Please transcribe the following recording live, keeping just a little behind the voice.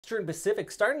Eastern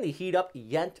Pacific starting to heat up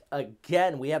yet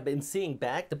again. We have been seeing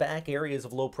back-to-back areas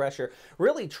of low pressure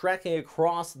really trekking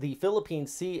across the Philippine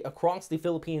Sea, across the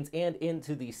Philippines and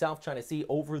into the South China Sea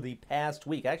over the past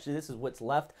week. Actually, this is what's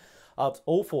left of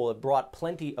Ophel. It brought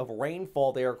plenty of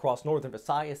rainfall there across northern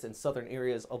Visayas and southern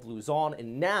areas of Luzon.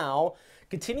 And now,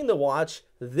 continuing to watch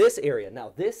this area.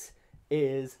 Now, this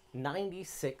is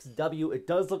 96W. It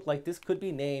does look like this could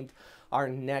be named our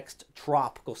next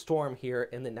tropical storm here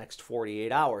in the next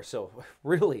 48 hours. So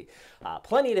really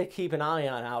plenty to keep an eye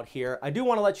on out here. I do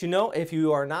want to let you know, if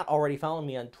you are not already following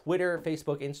me on Twitter,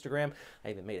 Facebook, Instagram, I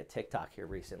even made a TikTok here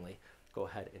recently. Go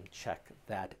ahead and check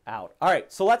that out. All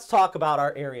right, so let's talk about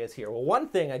our areas here. Well, one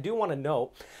thing I do want to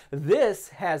note, this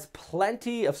has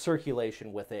plenty of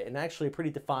circulation with it, and actually a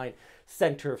pretty defined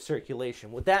center of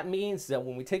circulation. What that means is that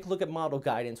when we take a look at model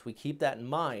guidance, we keep that in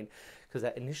mind, because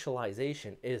that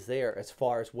initialization is there as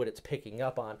far as what it's picking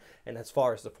up on and as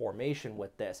far as the formation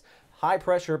with this. High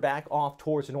pressure back off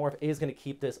towards the north is going to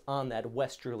keep this on that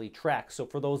westerly track. So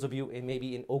for those of you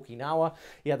maybe in Okinawa,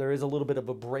 yeah, there is a little bit of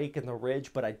a break in the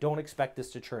ridge, but I don't expect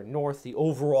this to turn north. The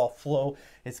overall flow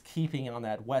is keeping on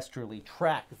that westerly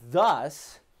track.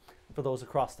 Thus, for those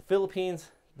across the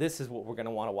Philippines, this is what we're going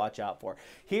to want to watch out for.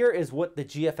 Here is what the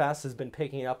GFS has been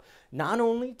picking up, not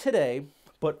only today,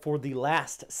 but for the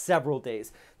last several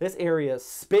days. This area is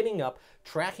spinning up,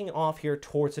 tracking off here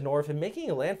towards the north and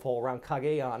making a landfall around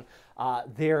Cagayan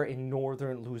there in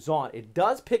northern Luzon. It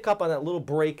does pick up on that little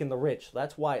break in the ridge, so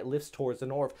that's why it lifts towards the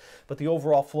north, but the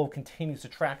overall flow continues to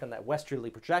track on that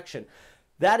westerly projection.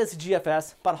 That is the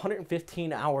GFS, about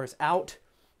 115 hours out.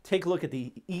 Take a look at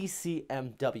the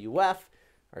ECMWF,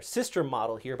 our sister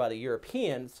model here by the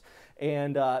Europeans,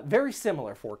 and very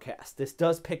similar forecast. This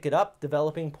does pick it up,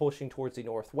 developing, pushing towards the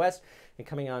northwest, and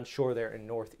coming on shore there in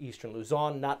northeastern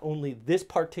Luzon. Not only this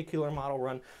particular model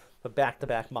run, but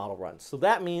back-to-back model runs. So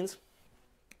that means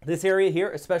this area here,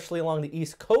 especially along the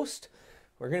east coast,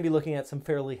 we're going to be looking at some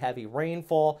fairly heavy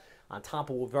rainfall on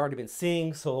top of what we've already been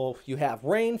seeing. So you have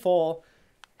rainfall,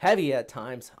 heavy at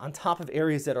times, on top of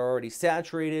areas that are already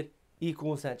saturated,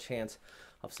 equals that chance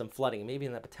of some flooding, maybe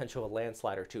in that potential of a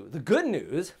landslide or two. The good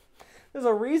news, there's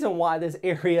a reason why this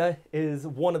area is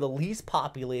one of the least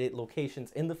populated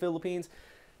locations in the Philippines.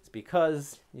 It's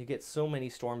because you get so many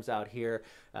storms out here.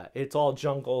 It's all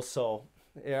jungle, so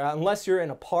unless you're in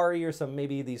a Pari or some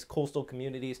maybe these coastal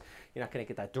communities, you're not going to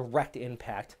get that direct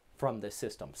impact from this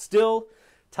system. Still,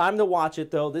 time to watch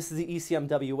it though. This is the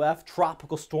ECMWF,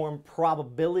 tropical storm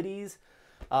probabilities.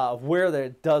 Where there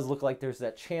does look like there's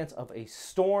that chance of a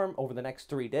storm over the next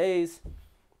 3 days,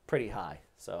 pretty high.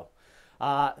 So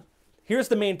here's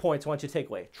the main points I want you to take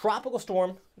away. Tropical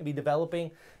storm going to be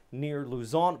developing near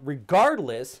Luzon.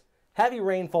 Regardless, heavy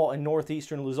rainfall in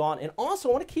northeastern Luzon. And also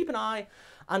I want to keep an eye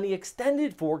on the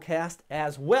extended forecast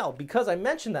as well, because I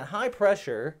mentioned that high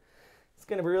pressure is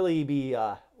going to really be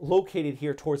located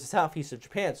here towards the southeast of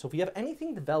Japan. So if you have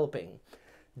anything developing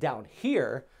down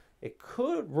here, it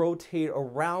could rotate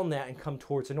around that and come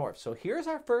towards the north. So here's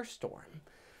our first storm.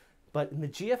 But in the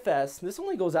GFS, this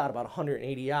only goes out about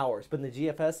 180 hours, but in the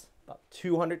GFS, about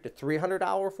 200 to 300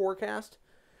 hour forecast,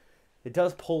 it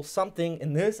does pull something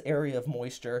in this area of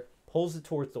moisture, pulls it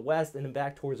towards the west and then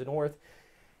back towards the north.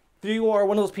 If you are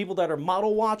one of those people that are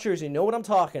model watchers, you know what I'm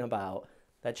talking about,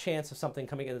 that chance of something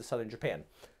coming into southern Japan.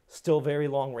 Still very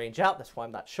long range out, that's why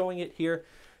I'm not showing it here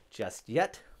just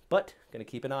yet. But going to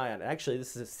keep an eye on it. Actually,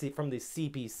 this is from the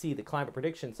CPC, the Climate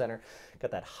Prediction Center.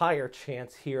 Got that higher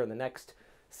chance here in the next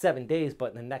 7 days,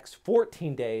 but in the next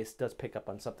 14 days does pick up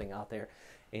on something out there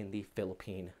in the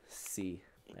Philippine Sea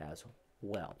as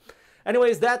well.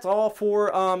 Anyways, that's all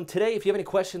for today. If you have any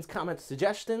questions, comments,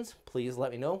 suggestions, please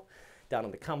let me know down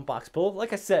in the comment box below.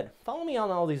 Like I said, follow me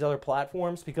on all these other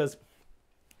platforms because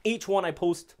each one I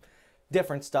post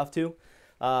different stuff to.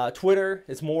 Twitter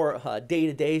is more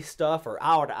day-to-day stuff or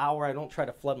hour-to-hour. I don't try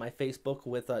to flood my Facebook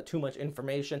with too much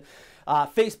information.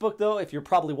 Facebook, though, if you're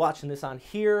probably watching this on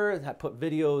here, I put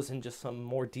videos and just some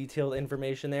more detailed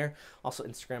information there. Also,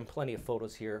 Instagram, plenty of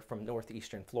photos here from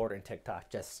northeastern Florida and TikTok.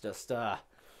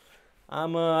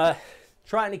 I'm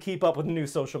trying to keep up with new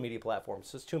social media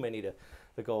platforms. There's too many to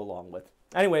go along with.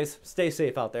 Anyways, stay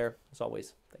safe out there. As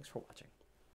always, thanks for watching.